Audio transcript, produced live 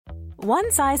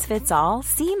One size fits all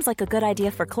seems like a good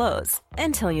idea for clothes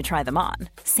until you try them on.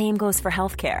 Same goes for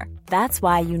healthcare. That's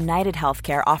why United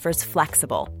Healthcare offers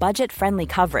flexible, budget-friendly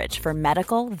coverage for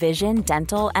medical, vision,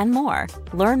 dental, and more.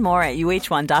 Learn more at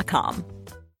uh1.com.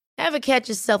 Ever catch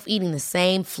yourself eating the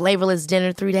same flavorless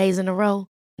dinner 3 days in a row?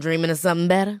 Dreaming of something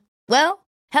better? Well,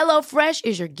 HelloFresh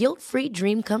is your guilt-free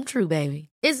dream come true, baby.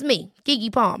 It's me,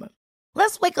 Keke Palmer.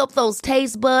 Let's wake up those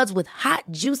taste buds with hot,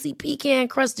 juicy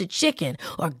pecan-crusted chicken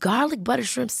or garlic butter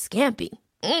shrimp scampi.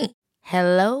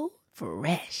 Hello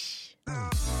Fresh.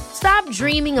 Stop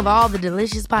dreaming of all the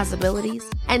delicious possibilities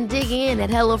and dig in at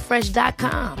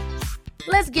HelloFresh.com.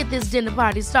 Let's get this dinner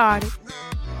party started.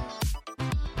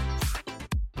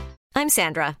 I'm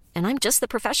Sandra, and I'm just the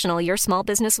professional your small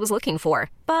business was looking for.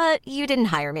 But you didn't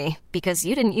hire me because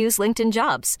you didn't use LinkedIn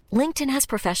Jobs. LinkedIn has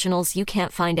professionals you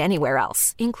can't find anywhere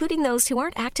else, including those who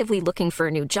aren't actively looking for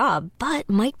a new job, but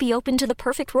might be open to the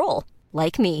perfect role,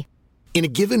 like me. In a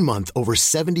given month, over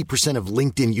 70% of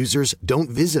LinkedIn users don't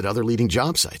visit other leading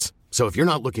job sites. So if you're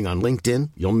not looking on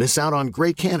LinkedIn, you'll miss out on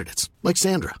great candidates like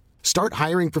Sandra. Start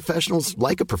hiring professionals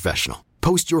like a professional.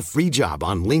 Post your free job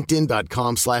on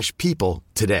linkedin.com/people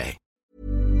today.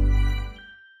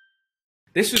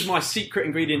 This was my secret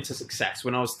ingredient to success.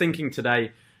 When I was thinking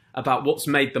today about what's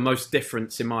made the most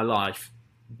difference in my life,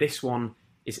 this one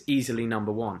is easily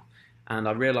number one. And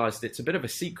I realised it's a bit of a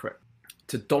secret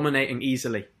to dominating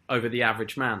easily over the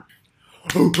average man.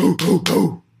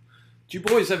 Do you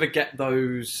boys ever get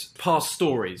those past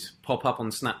stories pop up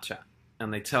on Snapchat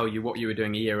and they tell you what you were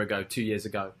doing a year ago, 2 years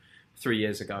ago, 3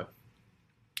 years ago?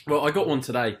 Well, I got one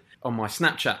today on my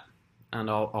Snapchat and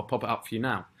I'll pop it up for you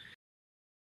now.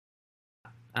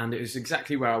 And it was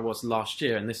exactly where I was last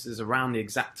year, and this is around the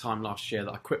exact time last year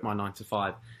that I quit my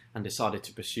 9-to-5 and decided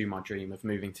to pursue my dream of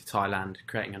moving to Thailand,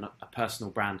 creating a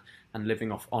personal brand and living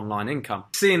off online income.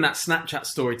 Seeing that Snapchat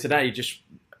story today just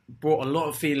brought a lot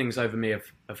of feelings over me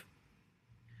of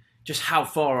just how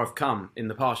far I've come in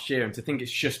the past year, and to think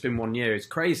it's just been 1 year is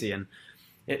crazy. And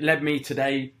it led me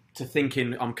today to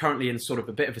thinking I'm currently in sort of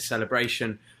a bit of a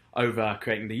celebration over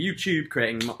creating the YouTube,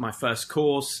 creating my first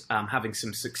course, having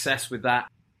some success with that.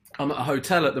 I'm at a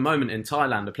hotel at the moment in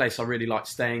Thailand, a place I really like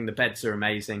staying. The beds are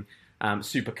amazing,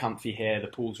 super comfy here. The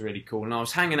pool's really cool. And I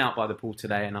was hanging out by the pool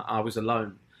today and I was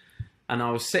alone. And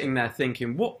I was sitting there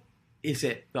thinking, what is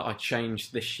it that I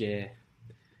changed this year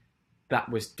that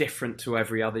was different to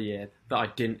every other year, that I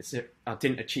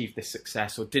didn't achieve this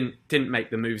success or didn't make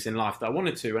the moves in life that I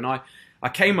wanted to? And I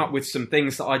came up with some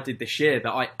things that I did this year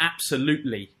that I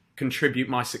absolutely contribute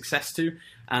my success to.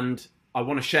 And I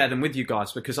want to share them with you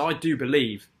guys because I do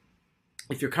believe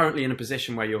if you're currently in a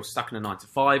position where you're stuck in a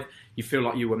 9-to-5, you feel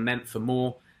like you were meant for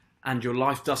more, and your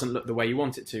life doesn't look the way you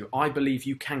want it to, I believe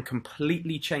you can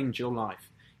completely change your life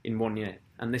in 1 year.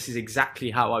 And this is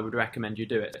exactly how I would recommend you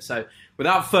do it. So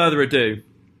without further ado,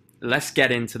 let's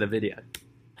get into the video.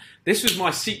 This was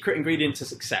my secret ingredient to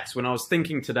success. When I was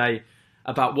thinking today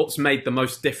about what's made the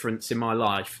most difference in my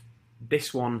life,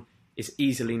 this one is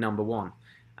easily number one.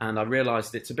 And I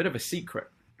realised it's a bit of a secret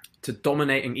to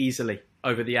dominating easily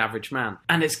over the average man.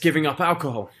 And it's giving up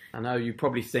alcohol. I know you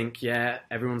probably think, yeah,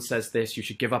 everyone says this, you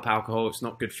should give up alcohol, it's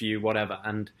not good for you, whatever.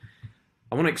 And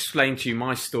I want to explain to you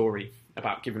my story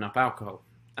about giving up alcohol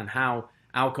and how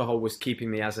alcohol was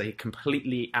keeping me as a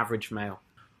completely average male.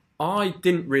 I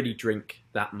didn't really drink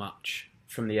that much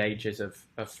from the ages of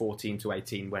 14 to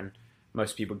 18 when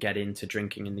most people get into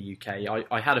drinking in the UK.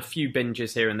 I had a few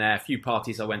binges here and there, a few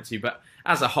parties I went to, but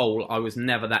as a whole, I was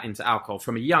never that into alcohol.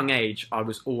 From a young age, I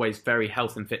was always very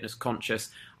health and fitness conscious.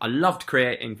 I loved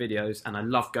creating videos and I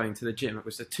loved going to the gym. It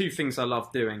was the two things I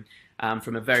loved doing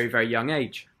from a very, very young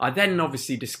age. I then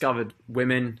obviously discovered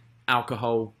women,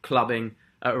 alcohol, clubbing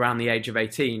at around the age of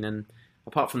 18. And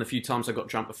apart from the few times I got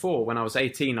drunk before, when I was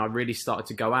 18, I really started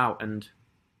to go out and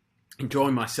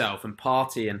enjoy myself and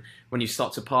party. And when you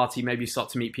start to party, maybe you start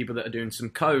to meet people that are doing some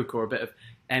coke or a bit of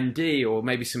MD or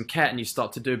maybe some ket, and you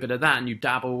start to do a bit of that and you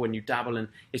dabble and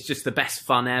it's just the best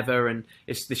fun ever, and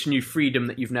it's this new freedom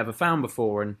that you've never found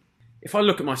before. And if I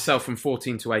look at myself from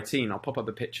 14 to 18, I'll pop up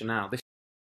the picture now. This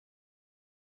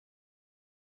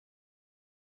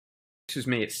was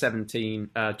me at 17,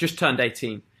 just turned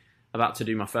 18, about to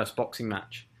do my first boxing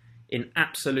match, in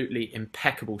absolutely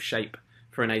impeccable shape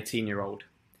for an 18-year-old.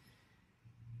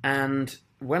 And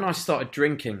when I started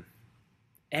drinking,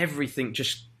 everything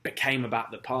just became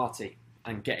about the party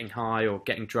and getting high or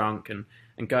getting drunk and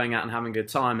going out and having a good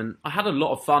time. And I had a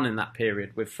lot of fun in that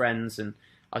period with friends, and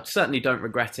I certainly don't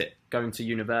regret it, going to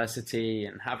university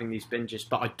and having these binges.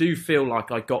 But I do feel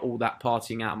like I got all that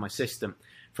partying out of my system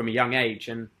from a young age.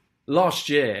 And last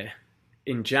year,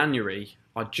 in January,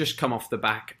 I'd just come off the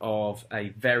back of a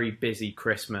very busy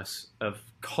Christmas of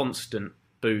constant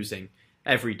boozing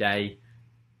every day,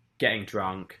 getting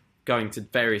drunk, going to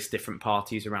various different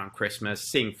parties around Christmas,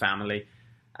 seeing family,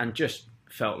 and just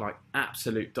felt like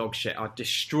absolute dog shit. I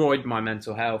destroyed my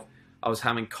mental health. I was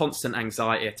having constant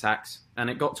anxiety attacks, and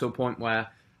it got to a point where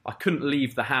I couldn't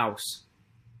leave the house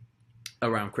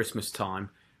around Christmas time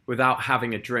without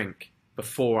having a drink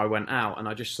before I went out. And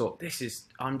I just thought,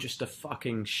 I'm just a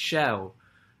fucking shell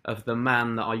of the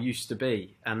man that I used to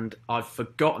be, and I've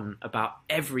forgotten about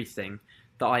everything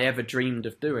that I ever dreamed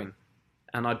of doing,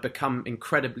 and I'd become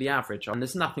incredibly average. And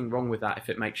there's nothing wrong with that if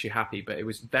it makes you happy, but it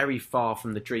was very far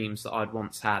from the dreams that I'd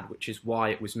once had, which is why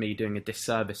it was me doing a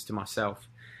disservice to myself.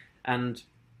 And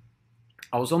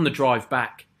I was on the drive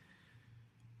back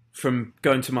from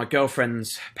going to my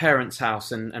girlfriend's parents'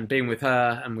 house and being with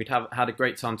her, and we'd had a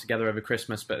great time together over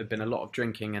Christmas, but there'd been a lot of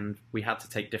drinking and we had to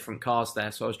take different cars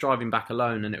there. So I was driving back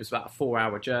alone, and it was about a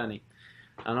 4-hour journey.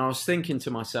 And I was thinking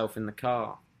to myself in the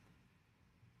car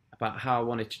about how I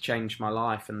wanted to change my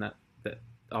life, and that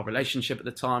our relationship at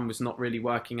the time was not really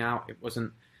working out.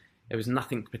 There was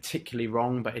nothing particularly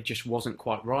wrong, but it just wasn't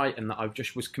quite right, and that I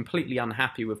just was completely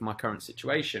unhappy with my current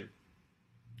situation.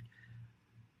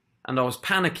 And I was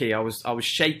panicky, I was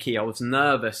shaky, I was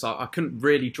nervous, I couldn't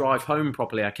really drive home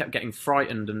properly. I kept getting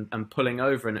frightened and pulling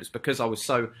over, and it's because I was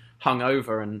so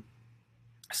hungover and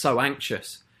so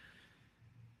anxious.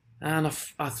 And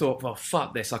I thought, well,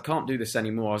 fuck this, I can't do this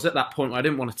anymore. I was at that point where I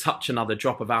didn't want to touch another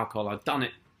drop of alcohol. I'd done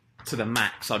it to the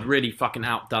max, I'd really fucking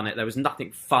outdone it. There was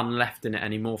nothing fun left in it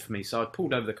anymore for me. So I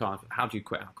pulled over the car and thought, how do you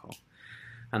quit alcohol?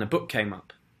 And a book came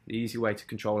up. The Easy Way to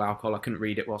Control Alcohol. I couldn't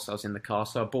read it whilst I was in the car,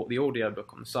 so I bought the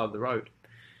audiobook on the side of the road,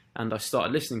 and I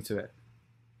started listening to it.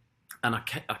 And I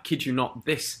kid you not,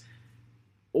 this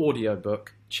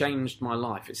audiobook changed my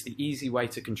life. It's The Easy Way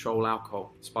to Control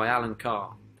Alcohol. It's by Alan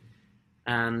Carr.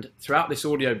 And throughout this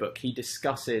audiobook, he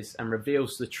discusses and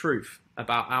reveals the truth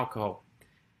about alcohol.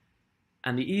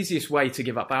 And the easiest way to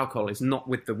give up alcohol is not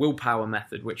with the willpower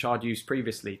method, which I'd used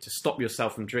previously, to stop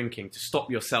yourself from drinking, to stop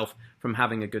yourself from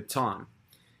having a good time.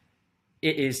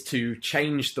 It is to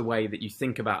change the way that you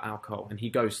think about alcohol. And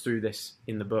he goes through this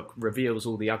in the book, reveals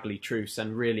all the ugly truths,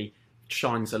 and really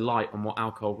shines a light on what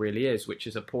alcohol really is, which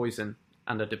is a poison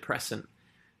and a depressant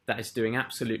that is doing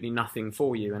absolutely nothing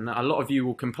for you. And a lot of you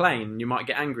will complain, you might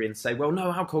get angry and say, well,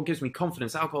 no, alcohol gives me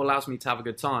confidence, alcohol allows me to have a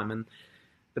good time. And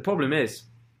the problem is,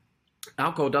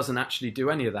 alcohol doesn't actually do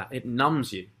any of that. It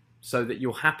numbs you so that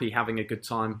you're happy having a good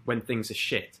time when things are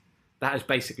shit. That is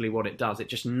basically what it does. It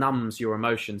just numbs your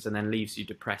emotions and then leaves you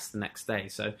depressed the next day.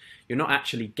 So you're not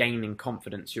actually gaining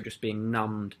confidence, you're just being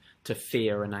numbed to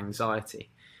fear and anxiety.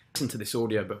 I listened to this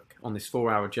audiobook on this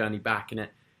 4-hour journey back, and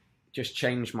it just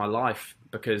changed my life,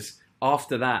 because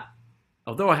after that,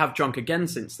 although I have drunk again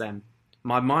since then,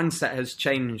 my mindset has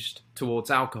changed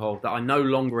towards alcohol, that I no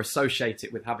longer associate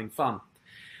it with having fun.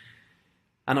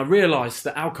 And I realised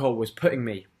that alcohol was putting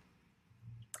me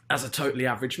as a totally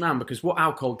average man, because what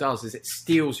alcohol does is it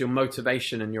steals your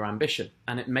motivation and your ambition,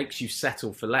 and it makes you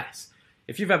settle for less.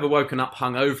 If you've ever woken up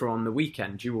hungover on the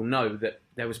weekend, you will know that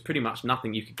there was pretty much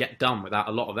nothing you could get done without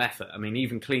a lot of effort. I mean,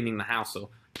 even cleaning the house or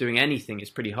doing anything is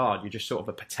pretty hard. You're just sort of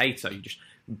a potato. You're just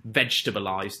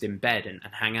vegetabilized in bed and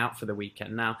hang out for the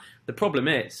weekend. Now, the problem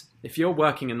is, if you're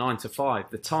working a 9 to 5,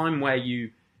 the time where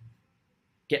you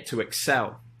get to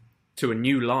excel to a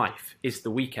new life is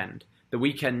the weekend. The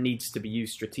weekend needs to be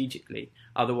used strategically.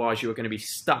 Otherwise, you're going to be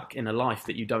stuck in a life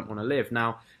that you don't want to live.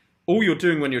 Now, all you're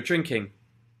doing when you're drinking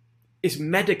is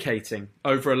medicating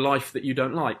over a life that you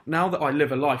don't like. Now that I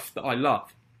live a life that I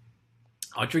love,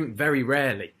 I drink very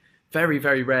rarely. Very,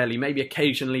 very rarely, maybe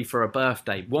occasionally for a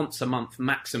birthday, once a month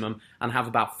maximum, and have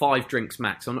about 5 drinks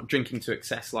max. I'm not drinking to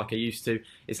excess like I used to.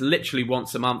 It's literally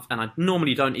once a month, and I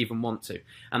normally don't even want to.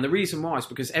 And the reason why is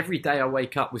because every day I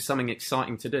wake up with something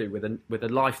exciting to do, with a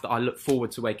life that I look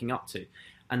forward to waking up to.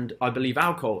 And I believe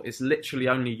alcohol is literally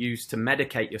only used to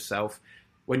medicate yourself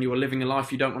when you are living a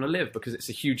life you don't want to live, because it's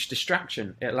a huge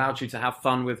distraction. It allows you to have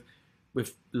fun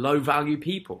with low-value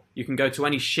people. You can go to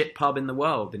any shit pub in the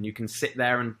world, and you can sit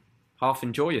there and half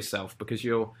enjoy yourself, because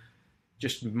you're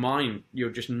just numbing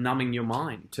your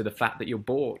mind to the fact that you're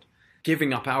bored.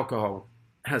 Giving up alcohol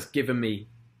has given me,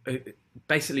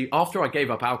 basically after I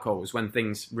gave up alcohol was when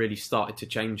things really started to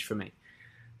change for me,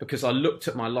 because I looked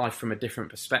at my life from a different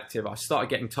perspective. I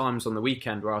started getting times on the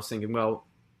weekend where I was thinking, well,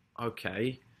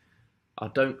 okay,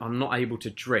 I'm not able to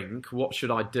drink, what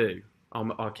should I do?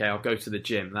 Okay, I'll go to the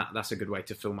gym. That's a good way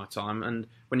to fill my time. And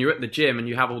when you're at the gym and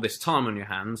you have all this time on your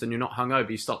hands and you're not hungover,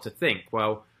 you start to think,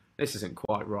 well, this isn't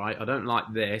quite right. I don't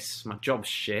like this. My job's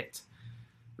shit.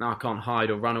 Now I can't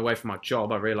hide or run away from my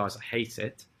job. I realise I hate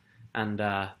it. And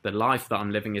the life that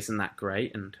I'm living isn't that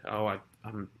great. And,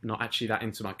 I'm not actually that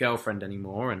into my girlfriend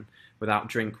anymore. And without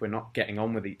drink, we're not getting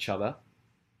on with each other.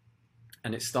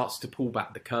 And it starts to pull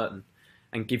back the curtain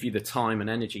and give you the time and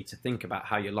energy to think about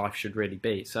how your life should really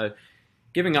be. So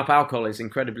giving up alcohol is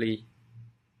incredibly,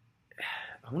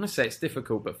 I want to say it's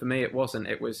difficult, but for me it wasn't.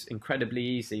 It was incredibly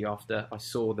easy after I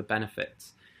saw the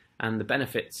benefits. And the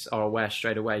benefits are aware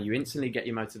straight away. You instantly get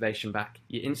your motivation back.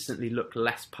 You instantly look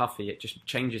less puffy. It just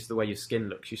changes the way your skin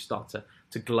looks. You start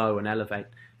to glow and elevate.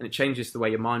 And it changes the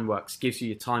way your mind works, gives you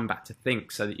your time back to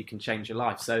think so that you can change your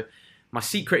life. So my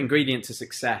secret ingredient to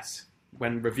success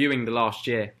when reviewing the last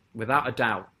year, without a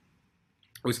doubt,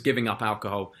 was giving up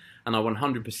alcohol. And I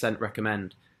 100%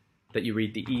 recommend that you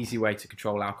read The Easy Way to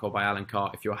Control Alcohol by Alan Carr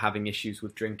if you're having issues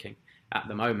with drinking at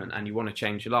the moment and you want to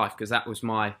change your life, because that was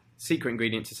my secret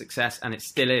ingredient to success, and it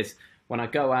still is. When I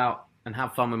go out and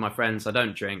have fun with my friends, I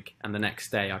don't drink, and the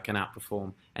next day I can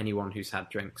outperform anyone who's had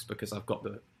drinks because I've got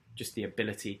the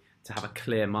ability to have a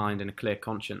clear mind and a clear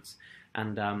conscience.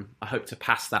 And I hope to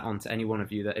pass that on to any one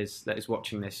of you that is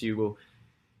watching this. You will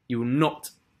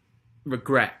not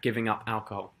regret giving up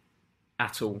alcohol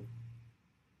at all.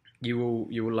 You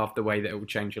will love the way that it will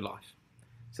change your life.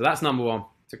 So that's number one.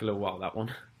 Took a little while, that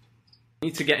one. You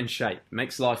need to get in shape. It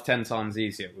makes life 10 times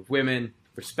easier. With women,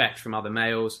 respect from other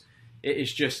males. It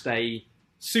is just a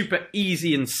super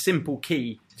easy and simple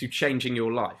key to changing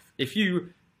your life. If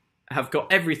you have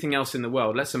got everything else in the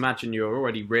world, let's imagine you're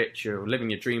already rich, you're living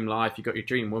your dream life, you've got your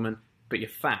dream woman, but you're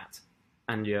fat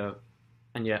and you're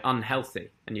unhealthy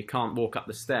and you can't walk up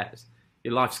the stairs.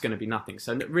 Your life's going to be nothing.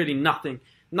 So really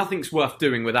nothing's worth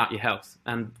doing without your health,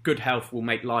 and good health will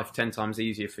make life 10 times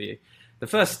easier for you. The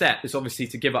first step is obviously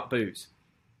to give up booze.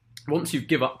 Once you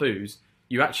give up booze,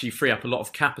 you actually free up a lot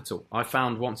of capital. I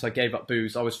found once I gave up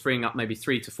booze, I was freeing up maybe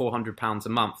 £300 to £400 a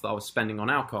month that I was spending on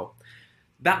alcohol.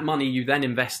 That money you then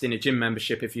invest in a gym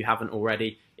membership if you haven't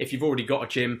already. If you've already got a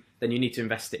gym, then you need to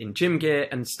invest it in gym gear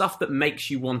and stuff that makes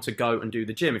you want to go and do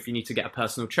the gym. If you need to get a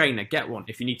personal trainer, get one.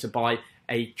 If you need to buy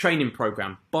a training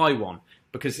program, buy one.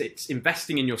 Because it's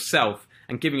investing in yourself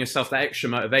and giving yourself that extra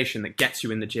motivation that gets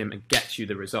you in the gym and gets you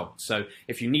the results. So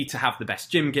if you need to have the best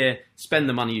gym gear, spend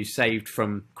the money you saved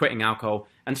from quitting alcohol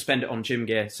and spend it on gym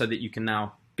gear so that you can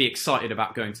now be excited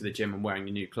about going to the gym and wearing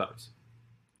your new clothes.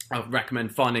 I would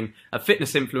recommend finding a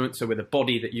fitness influencer with a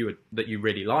body that you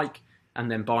really like,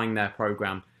 and then buying their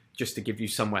program just to give you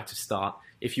somewhere to start.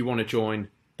 If you want to join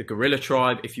the Gorilla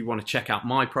Tribe, if you want to check out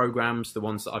my programs, the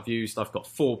ones that I've used, I've got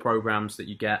 4 programs that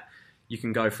you get. You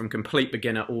can go from complete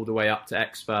beginner all the way up to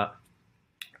expert,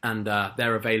 and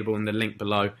they're available in the link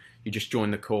below. You just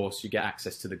join the course, you get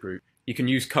access to the group. You can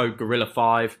use code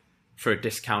Gorilla5 for a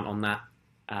discount on that.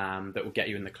 That will get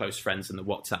you in the close friends and the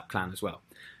WhatsApp clan as well.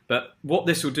 But what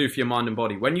this will do for your mind and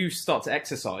body, when you start to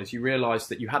exercise, you realise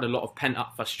that you had a lot of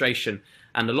pent-up frustration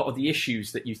and a lot of the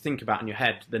issues that you think about in your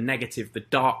head, the negative, the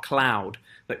dark cloud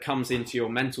that comes into your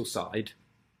mental side,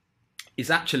 is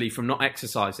actually from not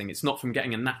exercising. It's not from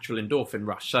getting a natural endorphin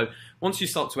rush. So once you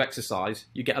start to exercise,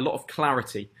 you get a lot of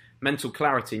clarity, mental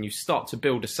clarity, and you start to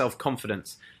build a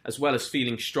self-confidence, as well as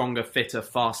feeling stronger, fitter,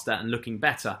 faster, and looking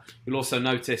better. You'll also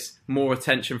notice more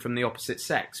attention from the opposite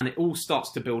sex, and it all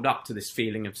starts to build up to this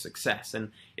feeling of success,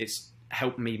 and it's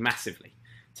helped me massively.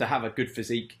 To have a good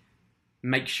physique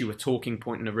makes you a talking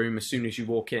point in a room. As soon as you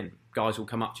walk in, guys will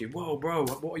come up to you, "Whoa, bro,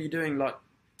 what are you doing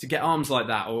to get arms like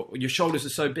that?" Or "Your shoulders are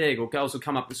so big," or girls will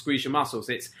come up and squeeze your muscles.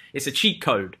 It's a cheat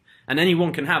code, and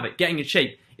anyone can have it. Getting in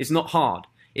shape is not hard.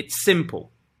 It's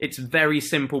simple. It's very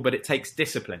simple, but it takes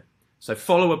discipline. So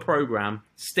follow a program,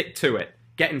 stick to it,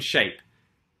 get in shape,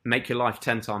 make your life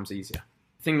 10 times easier.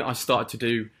 The thing that I started to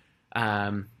do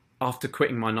after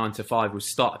quitting my 9 to 5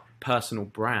 was start a personal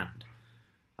brand.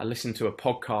 I listened to a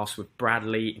podcast with Brad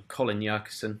Lee and Colin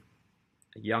Yerkeson,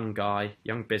 a young guy,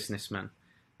 young businessman,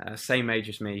 same age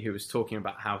as me, who was talking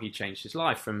about how he changed his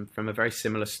life from a very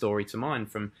similar story to mine,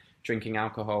 from drinking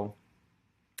alcohol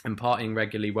and partying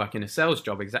regularly, working a sales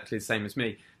job exactly the same as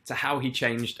me, to how he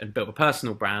changed and built a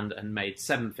personal brand and made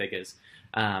 7 figures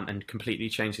and completely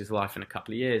changed his life in a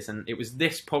couple of years. And it was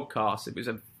this podcast,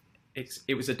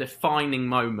 it was a defining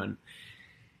moment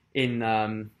in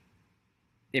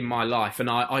my life. And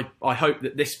I hope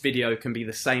that this video can be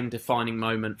the same defining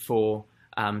moment for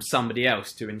somebody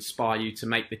else, to inspire you to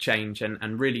make the change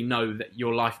and really know that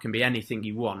your life can be anything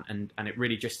you want. And it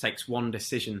really just takes one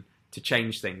decision to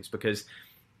change things. Because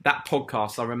that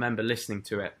podcast, I remember listening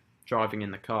to it, driving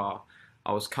in the car.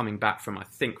 I was coming back from, I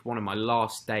think, one of my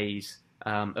last days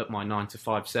at my 9 to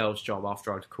 5 sales job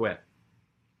after I'd quit.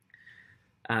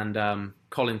 And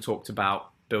Colin talked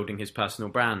about building his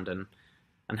personal brand, and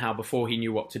how before he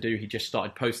knew what to do, he just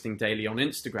started posting daily on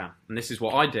Instagram. And this is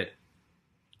what I did.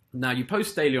 Now, you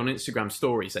post daily on Instagram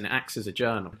stories and it acts as a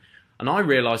journal. And I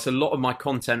realised a lot of my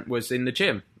content was in the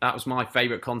gym. That was my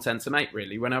favourite content to make,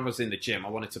 really. When I was in the gym, I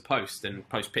wanted to post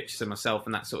pictures of myself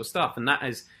and that sort of stuff. And that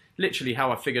is literally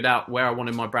how I figured out where I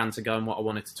wanted my brand to go and what I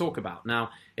wanted to talk about. Now,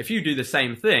 if you do the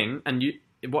same thing, and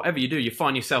whatever you do, you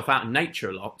find yourself out in nature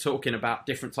a lot, talking about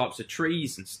different types of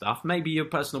trees and stuff, maybe your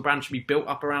personal brand should be built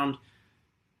up around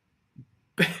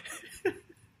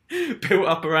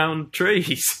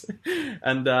trees.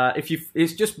 And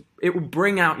it will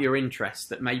bring out your interests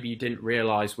that maybe you didn't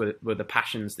realize were the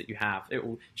passions that you have. It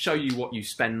will show you what you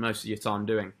spend most of your time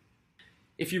doing.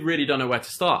 If you really don't know where to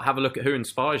start, have a look at who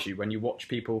inspires you when you watch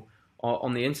people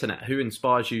on the internet. Who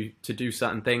inspires you to do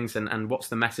certain things, and what's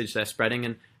the message they're spreading,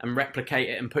 and replicate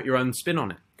it and put your own spin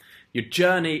on it. Your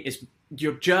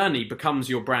journey becomes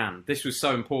your brand. This was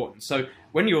so important. So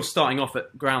when you're starting off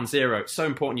at ground zero, it's so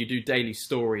important you do daily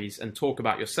stories and talk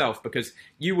about yourself, because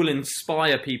you will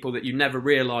inspire people that you never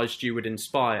realized you would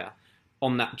inspire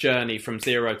on that journey from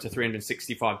 0 to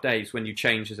 365 days when you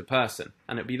change as a person.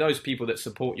 And it'll be those people that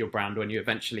support your brand when you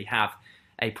eventually have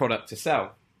a product to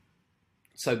sell.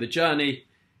 So the journey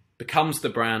becomes the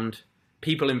brand.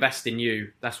 People invest in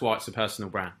you. That's why it's a personal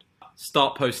brand.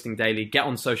 Start posting daily. Get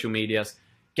on social medias.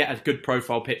 Get a good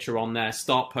profile picture on there.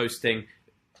 Start posting.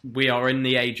 We are in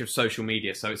the age of social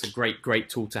media, so it's a great, great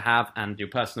tool to have, and your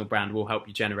personal brand will help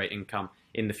you generate income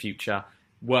in the future,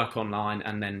 work online,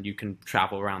 and then you can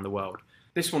travel around the world.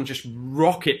 This one just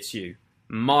rockets you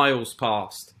miles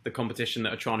past the competition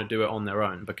that are trying to do it on their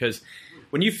own, because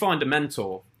when you find a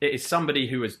mentor, it is somebody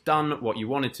who has done what you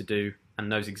wanted to do and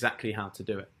knows exactly how to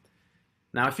do it.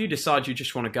 Now, if you decide you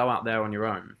just want to go out there on your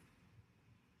own,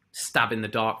 stab in the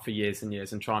dark for years and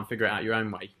years and try and figure it out your own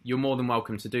way, you're more than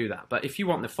welcome to do that. But if you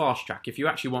want the fast track, if you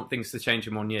actually want things to change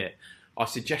in 1 year, I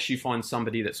suggest you find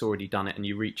somebody that's already done it and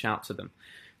you reach out to them.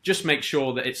 Just make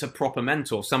sure that it's a proper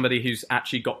mentor, somebody who's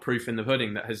actually got proof in the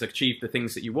pudding, that has achieved the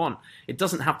things that you want. It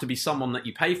doesn't have to be someone that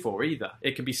you pay for either.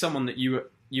 It could be someone that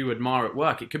you admire at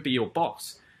work. It could be your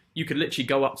boss. You could literally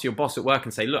go up to your boss at work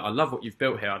and say, look, I love what you've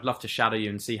built here. I'd love to shadow you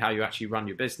and see how you actually run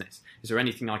your business. Is there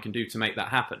anything I can do to make that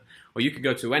happen? Or you could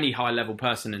go to any high-level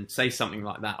person and say something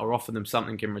like that, or offer them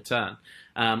something in return.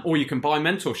 Or you can buy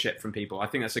mentorship from people. I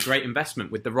think that's a great investment.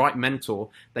 With the right mentor,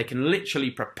 they can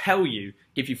literally propel you,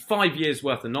 give you 5 years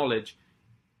worth of knowledge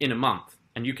in a month.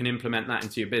 And you can implement that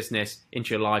into your business,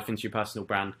 into your life, into your personal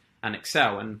brand, and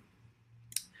excel. And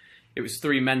it was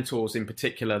 3 mentors in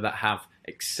particular that have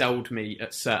excelled me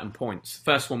at certain points.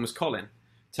 First one was Colin,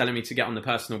 telling me to get on the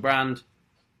personal brand,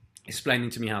 explaining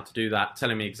to me how to do that,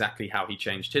 telling me exactly how he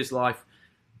changed his life.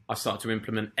 I started to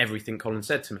implement everything Colin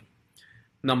said to me.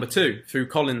 Number 2, through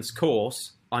Colin's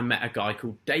course, I met a guy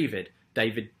called David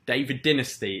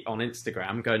Dynasty on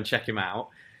Instagram. Go and check him out.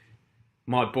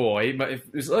 My boy, but it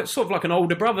was sort of like an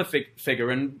older brother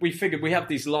figure, and we figured we have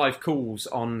these live calls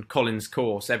on Colin's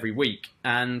course every week,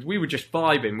 and we were just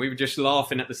vibing, we were just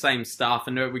laughing at the same stuff,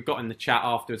 and we got in the chat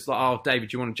afterwards like, oh, David,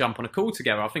 do you want to jump on a call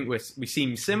together? I think we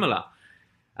seem similar.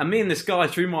 And me and this guy,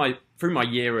 through my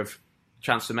year of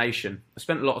transformation, I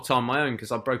spent a lot of time on my own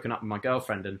because I'd broken up with my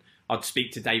girlfriend, and I'd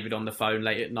speak to David on the phone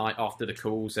late at night after the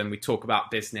calls, and we'd talk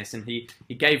about business, and he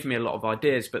gave me a lot of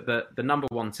ideas. But the number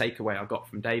one takeaway I got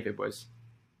from David was,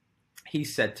 he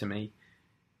said to me,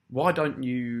 why don't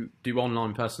you do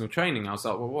online personal training? I was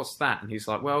like, well, what's that? And he's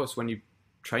like, well, it's when you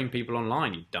train people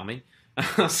online, you dummy. And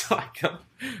I was like, oh,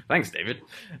 thanks, David.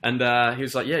 And he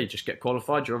was like, yeah, you just get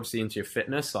qualified. You're obviously into your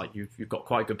fitness. Like you've got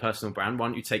quite a good personal brand. Why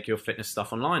don't you take your fitness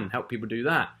stuff online and help people do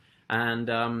that? And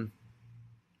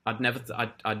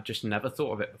I'd just never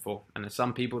thought of it before. And there's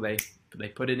some people, they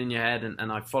put it in your head, and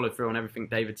I followed through on everything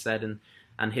David said,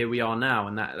 and here we are now.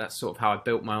 And that's sort of how I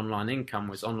built my online income,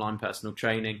 was online personal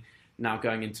training, now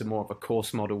going into more of a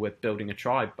course model with building a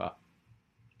tribe. But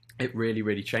it really,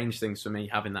 really changed things for me,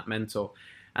 having that mentor.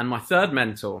 And my third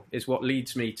mentor is what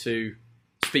leads me to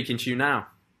speaking to you now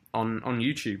on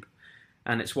YouTube.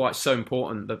 And it's why it's so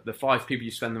important that the 5 people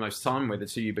you spend the most time with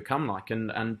is who you become like.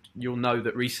 And you'll know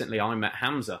that recently I met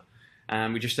Hamza,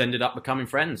 and we just ended up becoming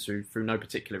friends through no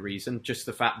particular reason. Just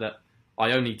the fact that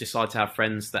I only decide to have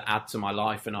friends that add to my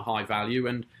life and are high value.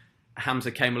 And Hamza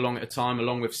came along at a time,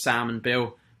 along with Sam and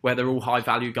Bill, where they're all high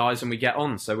value guys and we get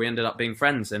on. So we ended up being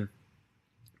friends. And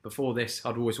before this,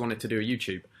 I'd always wanted to do a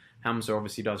YouTube. Hamza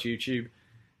obviously does YouTube.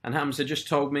 And Hamza just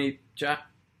told me, Jack,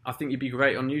 I think you'd be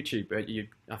great on YouTube.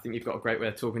 I think you've got a great way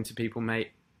of talking to people,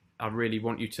 mate. I really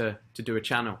want you to do a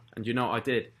channel. And you know what I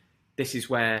did? This is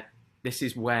where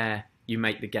you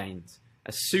make the gains.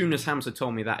 As soon as Hamza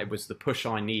told me that, it was the push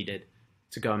I needed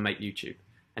to go and make YouTube.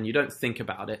 And you don't think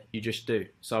about it, you just do.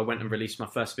 So I went and released my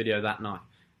first video that night.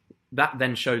 That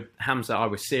then showed Hamza I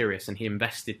was serious, and he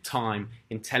invested time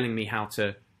in telling me how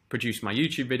to produce my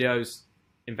YouTube videos,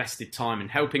 invested time in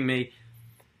helping me.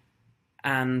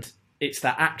 And it's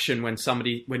that action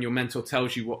when your mentor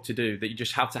tells you what to do, that you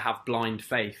just have to have blind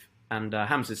faith. And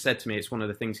Hamza said to me, it's one of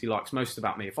the things he likes most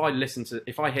about me.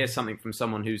 If I hear something from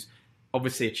someone who's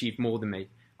obviously achieved more than me,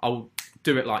 I'll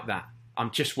do it like that. I'm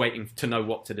just waiting to know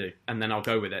what to do, and then I'll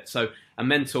go with it. So a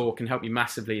mentor can help you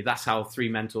massively. That's how 3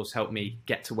 mentors helped me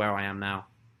get to where I am now.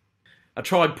 A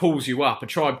tribe pulls you up. A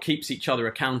tribe keeps each other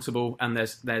accountable, and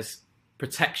there's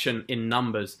protection in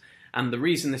numbers. And the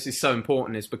reason this is so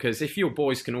important is because if your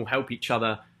boys can all help each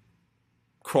other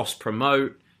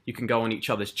cross-promote, you can go on each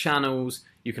other's channels,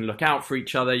 you can look out for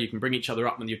each other, you can bring each other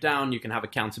up when you're down, you can have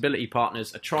accountability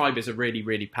partners. A tribe is a really,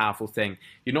 really powerful thing.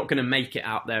 You're not going to make it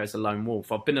out there as a lone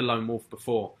wolf. I've been a lone wolf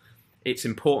before. It's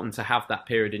important to have that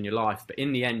period in your life, but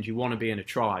in the end, you want to be in a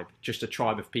tribe, just a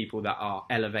tribe of people that are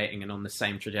elevating and on the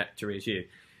same trajectory as you.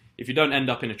 If you don't end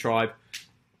up in a tribe,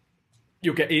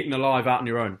 you'll get eaten alive out on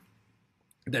your own.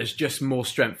 There's just more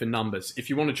strength in numbers. If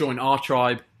you want to join our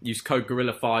tribe, use code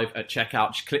Gorilla5 at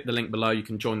checkout. Just click the link below. You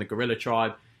can join the Gorilla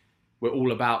tribe. We're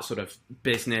all about sort of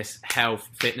business, health,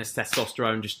 fitness,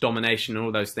 testosterone, just domination and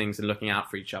all those things, and looking out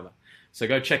for each other. So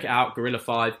go check it out.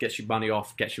 Gorilla5 gets you money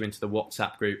off, gets you into the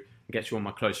WhatsApp group, and gets you on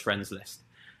my close friends list.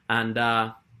 And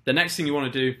the next thing you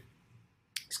want to do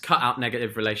is cut out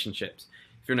negative relationships.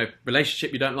 If you're in a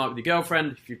relationship you don't like with your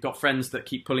girlfriend, if you've got friends that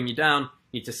keep pulling you down,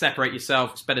 you need to separate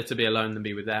yourself. It's better to be alone than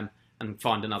be with them, and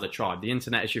find another tribe. The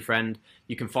internet is your friend.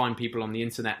 You can find people on the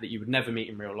internet that you would never meet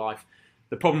in real life.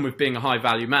 The problem with being a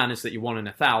high-value man is that you're 1 in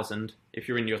 1,000. If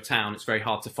you're in your town, it's very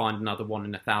hard to find another 1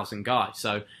 in 1,000 guy.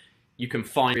 So you can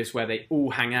find areas where they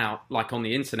all hang out, like on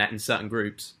the internet in certain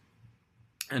groups,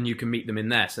 and you can meet them in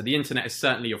there. So the internet is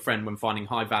certainly your friend when finding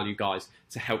high-value guys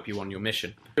to help you on your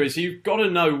mission. Whereas you've got to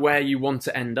know where you want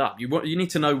to end up. You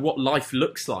need to know what life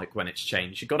looks like when it's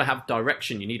changed. You've got to have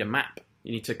direction. You need a map.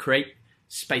 You need to create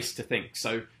space to think.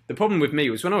 So the problem with me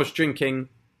was when I was drinking,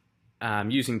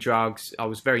 using drugs, I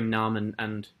was very numb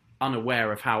and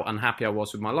unaware of how unhappy I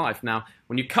was with my life. Now,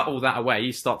 when you cut all that away,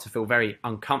 you start to feel very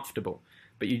uncomfortable,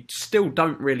 but you still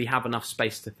don't really have enough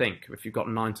space to think. If you've got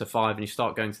 9 to 5 and you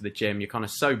start going to the gym, you're kind of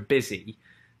so busy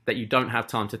that you don't have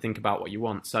time to think about what you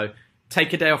want. So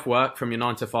take a day off work from your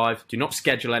 9 to 5. Do not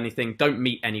schedule anything. Don't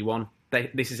meet anyone.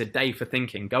 This is a day for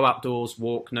thinking. Go outdoors,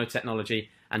 walk, no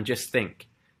technology, and just think.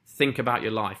 Think about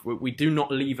your life. We do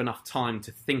not leave enough time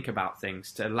to think about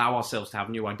things, to allow ourselves to have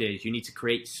new ideas. You need to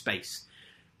create space.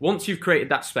 Once you've created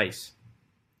that space,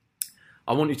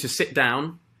 I want you to sit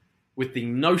down with the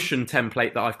Notion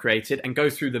template that I've created and go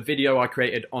through the video I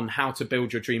created on how to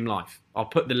build your dream life. I'll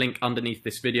put the link underneath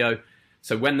this video.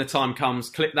 So when the time comes,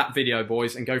 click that video,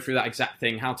 boys, and go through that exact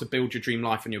thing, how to build your dream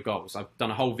life and your goals. I've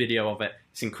done a whole video of it.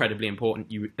 It's incredibly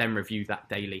important. You then review that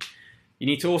daily. You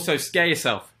need to also scare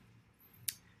yourself.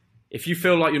 If you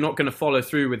feel like you're not going to follow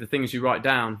through with the things you write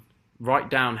down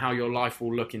how your life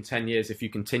will look in 10 years if you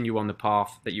continue on the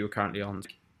path that you are currently on.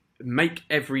 Make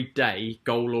every day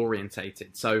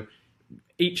goal-orientated. So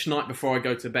each night before I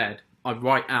go to bed, I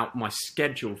write out my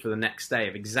schedule for the next day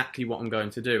of exactly what I'm going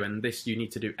to do. And this you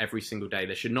need to do every single day.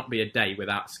 There should not be a day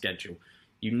without a schedule.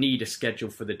 You need a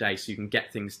schedule for the day so you can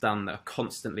get things done that are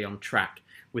constantly on track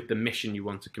with the mission you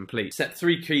want to complete. Set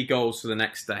 3 key goals for the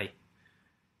next day.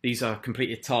 These are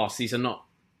completed tasks. These are not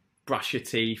brush your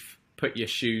teeth, put your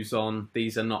shoes on.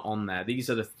 These are not on there. These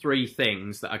are the 3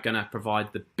 things that are going to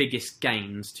provide the biggest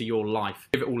gains to your life.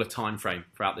 Give it all a time frame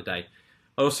throughout the day.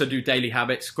 I also do daily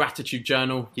habits, gratitude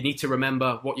journal. You need to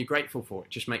remember what you're grateful for. It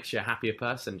just makes you a happier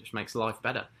person, just makes life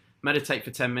better. Meditate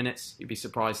for 10 minutes. You'd be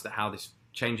surprised at how this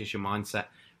changes your mindset,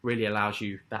 really allows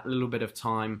you that little bit of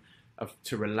time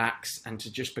to relax and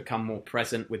to just become more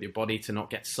present with your body, to not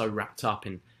get so wrapped up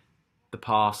in the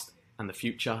past and the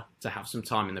future, to have some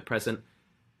time in the present.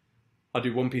 I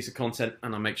do 1 piece of content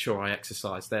and I make sure I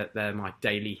exercise. They're my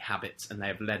daily habits and they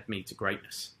have led me to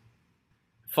greatness.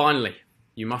 Finally,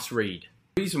 you must read.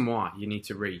 The reason why you need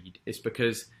to read is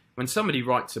because when somebody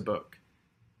writes a book,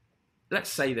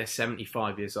 let's say they're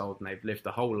 75 years old and they've lived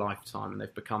a whole lifetime and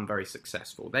they've become very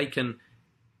successful. They can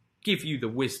give you the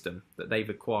wisdom that they've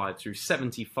acquired through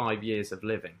 75 years of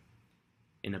living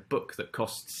in a book that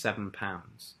costs £7,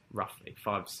 roughly,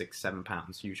 £5, £6,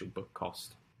 £7, usual book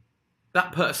cost.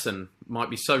 That person might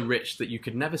be so rich that you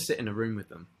could never sit in a room with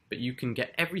them, but you can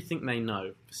get everything they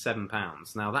know for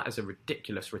 £7. Now that is a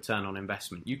ridiculous return on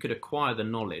investment. You could acquire the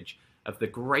knowledge of the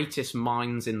greatest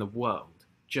minds in the world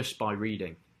just by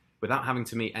reading. without having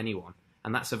to meet anyone.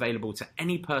 And that's available to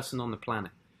any person on the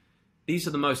planet. These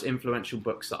are the most influential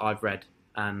books that I've read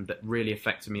and that really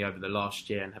affected me over the last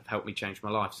year and have helped me change my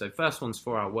life. So first one's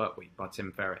 4 Hour Work Week by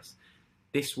Tim Ferriss.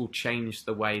 This will change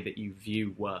the way that you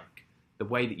view work, the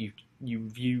way that you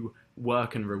view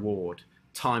work and reward,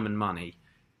 time and money.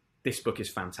 This book is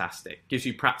fantastic. Gives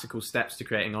you practical steps to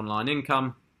creating online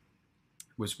income.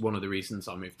 Was one of the reasons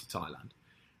I moved to Thailand.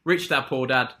 Rich Dad Poor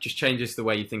Dad just changes the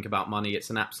way you think about money. It's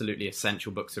an absolutely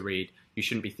essential book to read. You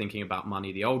shouldn't be thinking about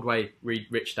money the old way. Read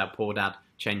Rich Dad Poor Dad,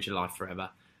 change your life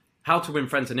forever. How to Win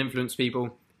Friends and Influence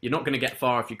People. You're not going to get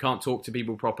far if you can't talk to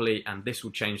people properly, and this will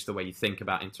change the way you think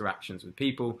about interactions with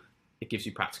people. It gives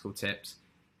you practical tips.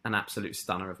 An absolute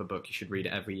stunner of a book. You should read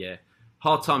it every year.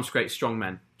 Hard Times Create Strong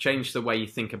Men. Change the way you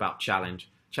think about challenge.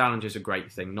 Challenge is a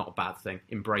great thing, not a bad thing.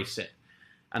 Embrace it.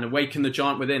 And Awaken the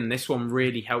Giant Within. This one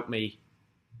really helped me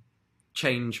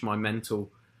change my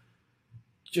mental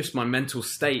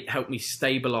state, helped me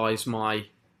stabilize my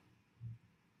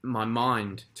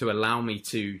mind to allow me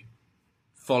to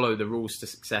follow the rules to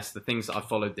success, the things that I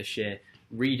followed this year.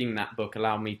 Reading that book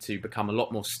allowed me to become a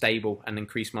lot more stable and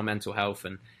increase my mental health.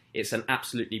 And it's an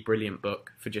absolutely brilliant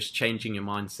book for just changing your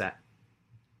mindset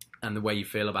and the way you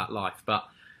feel about life. But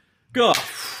God,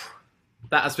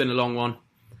 that has been a long one.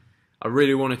 I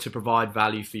really wanted to provide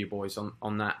value for you boys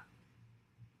on that.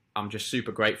 I'm just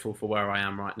super grateful for where I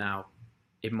am right now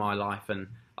in my life, and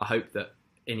I hope that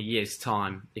in a year's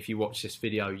time, if you watch this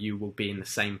video, you will be in the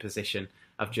same position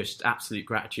of just absolute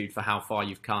gratitude for how far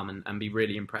you've come and be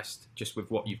really impressed just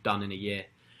with what you've done in a year.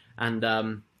 And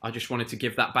I just wanted to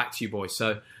give that back to you boys.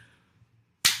 So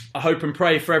I hope and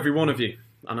pray for every one of you,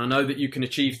 and I know that you can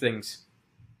achieve things.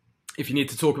 If you need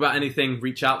to talk about anything,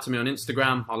 reach out to me on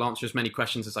Instagram. I'll answer as many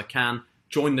questions as I can.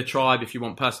 Join the tribe if you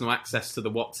want personal access to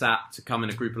the WhatsApp, to come in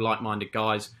a group of like-minded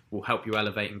guys. We'll help you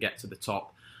elevate and get to the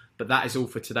top. But that is all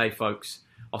for today, folks.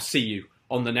 I'll see you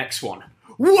on the next one.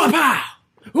 Wapa!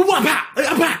 Wapa!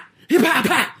 Wapa!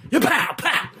 Wapa!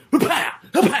 Wapa! Wapa!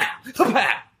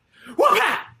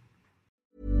 Wapa!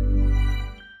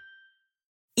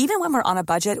 Even when we're on a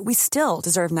budget, we still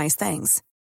deserve nice things.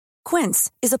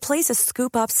 Quince is a place to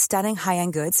scoop up stunning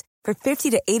high-end goods for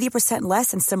 50 to 80% less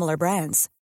than similar brands.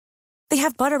 They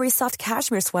have buttery soft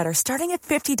cashmere sweaters starting at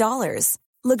 $50,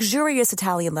 luxurious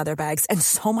Italian leather bags, and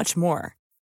so much more.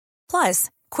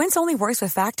 Plus, Quince only works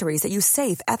with factories that use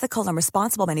safe, ethical, and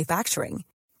responsible manufacturing.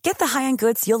 Get the high-end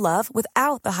goods you'll love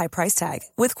without the high price tag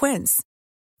with Quince.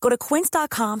 Go to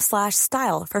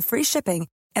quince.com/style for free shipping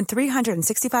and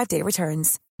 365-day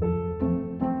returns.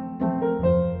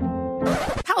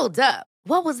 Hold up.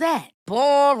 What was that?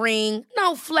 Boring.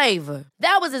 No flavor.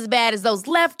 That was as bad as those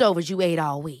leftovers you ate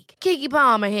all week. Keke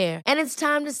Palmer here, and it's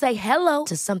time to say hello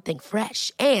to something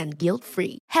fresh and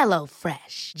guilt-free. Hello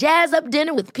Fresh. Jazz up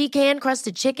dinner with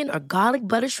pecan-crusted chicken or garlic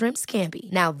butter shrimp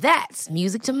scampi. Now that's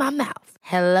music to my mouth.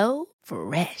 Hello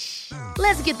Fresh.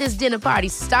 Let's get this dinner party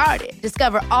started.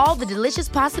 Discover all the delicious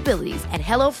possibilities at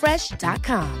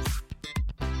HelloFresh.com.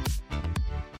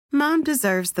 Mom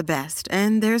deserves the best,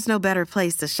 and there's no better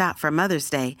place to shop for Mother's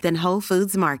Day than Whole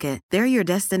Foods Market. They're your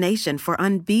destination for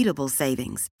unbeatable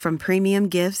savings, from premium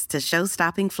gifts to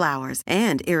show-stopping flowers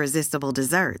and irresistible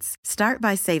desserts. Start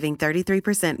by saving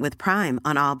 33% with Prime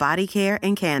on all body care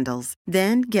and candles.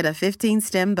 Then get a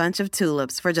 15-stem bunch of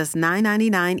tulips for just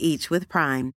 $9.99 each with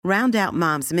Prime. Round out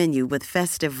Mom's menu with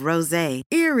festive rosé,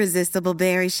 irresistible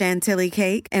berry chantilly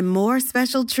cake, and more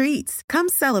special treats. Come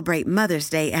celebrate Mother's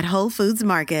Day at Whole Foods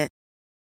Market.